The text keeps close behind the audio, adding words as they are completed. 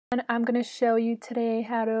I'm going to show you today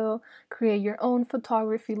how to create your own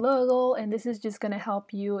photography logo, and this is just going to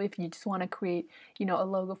help you if you just want to create, a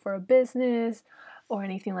logo for a business or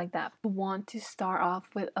anything like that. You want to start off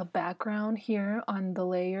with a background here on the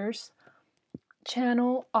layers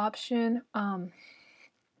channel option.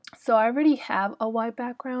 So I already have a white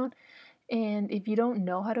background, and if you don't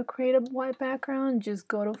know how to create a white background, just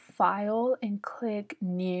go to File and click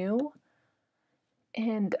New,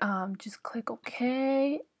 and just click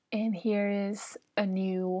OK. And here is a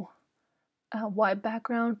new white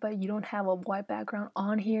background, but you don't have a white background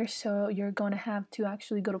on here, so you're going to have to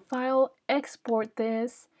actually go to File, export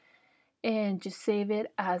this, and just save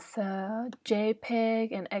it as a JPEG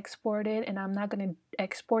and export it. And I'm not going to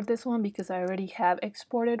export this one because I already have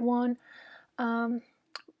exported one.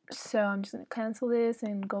 So I'm just going to cancel this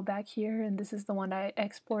and go back here, and this is the one I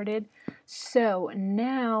exported. So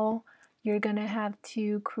now you're going to have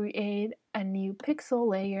to create a new pixel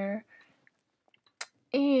layer,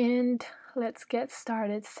 and let's get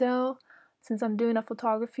started. So since I'm doing a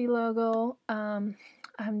photography logo, I'm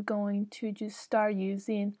going to just start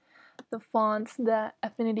using the fonts that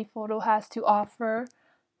Affinity Photo has to offer.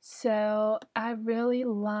 So I really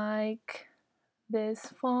like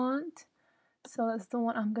this font, so that's the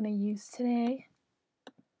one I'm going to use today.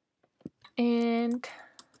 And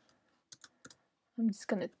I'm just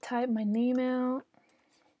going to type my name out.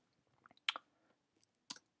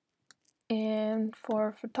 And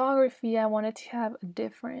for photography, I wanted to have a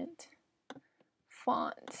different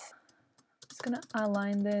font. Just gonna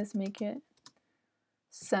align this, make it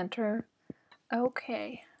center.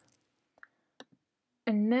 Okay.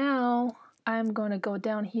 And now I'm gonna go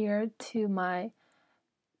down here to my,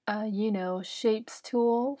 shapes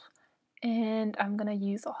tool, and I'm gonna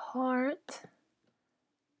use a heart.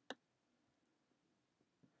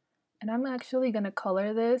 And I'm actually gonna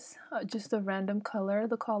color this, just a random color.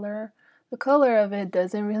 The color of it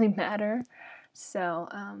doesn't really matter. So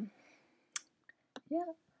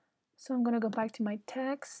yeah. So I'm gonna go back to my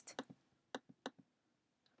text.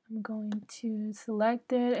 I'm going to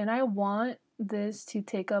select it, and I want this to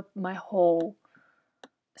take up my whole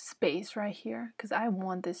space right here because I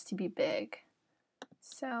want this to be big.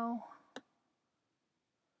 So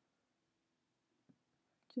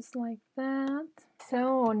just like that.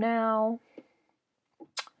 So now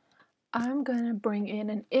I'm gonna bring in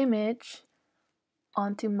an image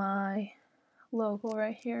onto my logo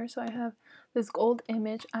right here. So I have this gold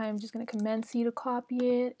image. I'm just gonna Command C to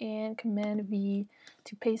copy it and Command V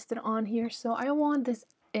to paste it on here. So I want this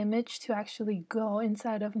image to actually go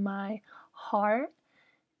inside of my heart.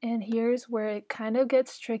 And here's where it kind of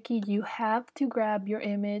gets tricky. You have to grab your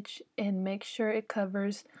image and make sure it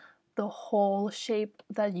covers the whole shape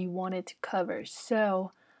that you want it to cover.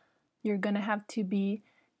 So you're gonna have to be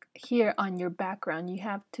here on your background. You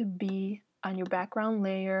have to be on your background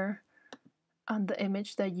layer on the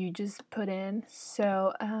image that you just put in.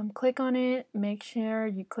 So click on it, make sure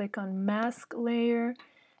you click on mask layer,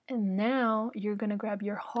 and now you're gonna grab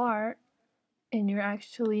your heart and you're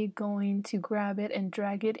actually going to grab it and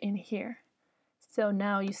drag it in here. So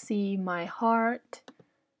now you see my heart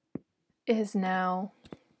is now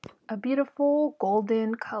a beautiful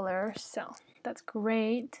golden color, so that's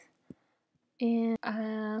great. And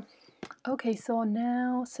okay, so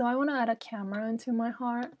I want to add a camera into my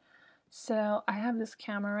heart. So I have this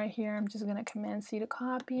camera right here. I'm just gonna Command C to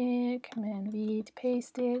copy it, Command V to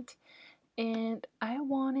paste it, and I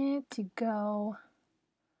want it to go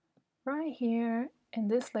right here, and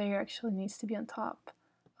this layer actually needs to be on top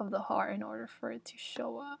of the heart in order for it to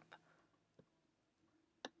show up.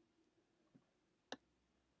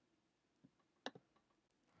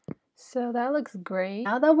 So that looks great.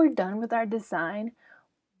 Now that we're done with our design,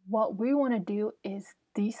 what we want to do is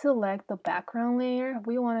deselect the background layer.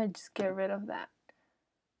 We want to just get rid of that.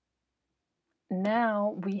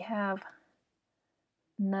 Now we have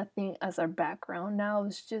nothing as our background. Now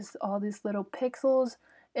it's just all these little pixels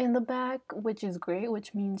in the back, which is great,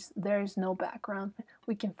 which means there's no background.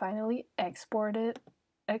 We can finally export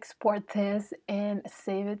this and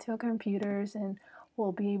save it to our computers, and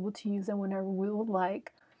we'll be able to use it whenever we would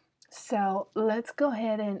like. So let's go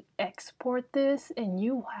ahead and export this, and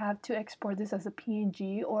you have to export this as a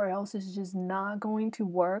PNG or else it's just not going to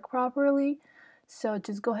work properly. So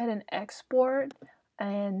just go ahead and export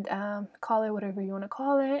and call it whatever you want to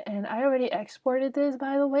call it. And I already exported this,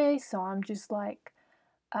 by the way, so I'm just like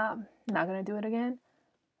not gonna do it again.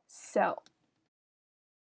 So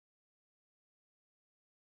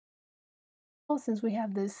since we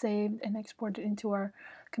have this saved and exported into our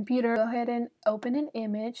computer, go ahead and open an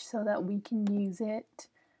image so that we can use it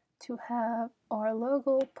to have our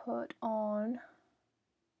logo put on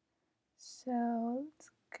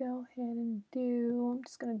go ahead and do, I'm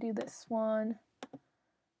just going to do this one.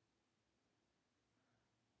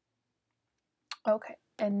 Okay,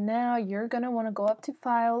 and now you're going to want to go up to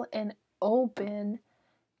File and open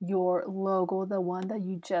your logo, the one that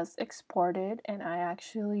you just exported. And I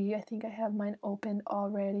think I have mine opened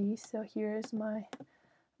already. So here's my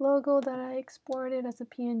logo that I exported as a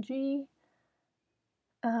PNG.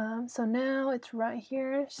 So now it's right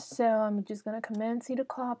here. So I'm just gonna Command C to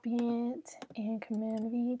copy it and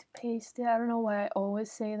Command V to paste it. I don't know why I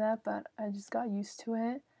always say that, but I just got used to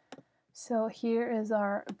it. So here is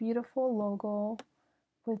our beautiful logo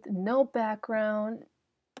with no background,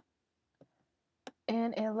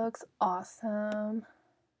 and it looks awesome.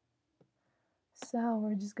 So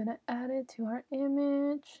we're just gonna add it to our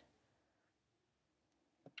image.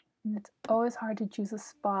 And it's always hard to choose a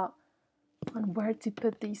spot on where to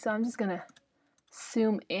put these. So I'm just gonna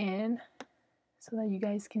zoom in so that you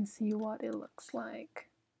guys can see what it looks like.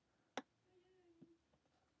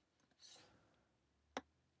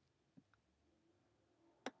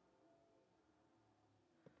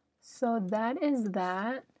 So that is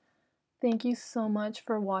that. Thank you so much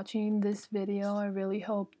for watching this video. I really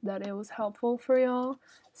hope that it was helpful for y'all.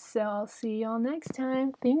 So I'll see y'all next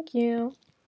time. Thank you.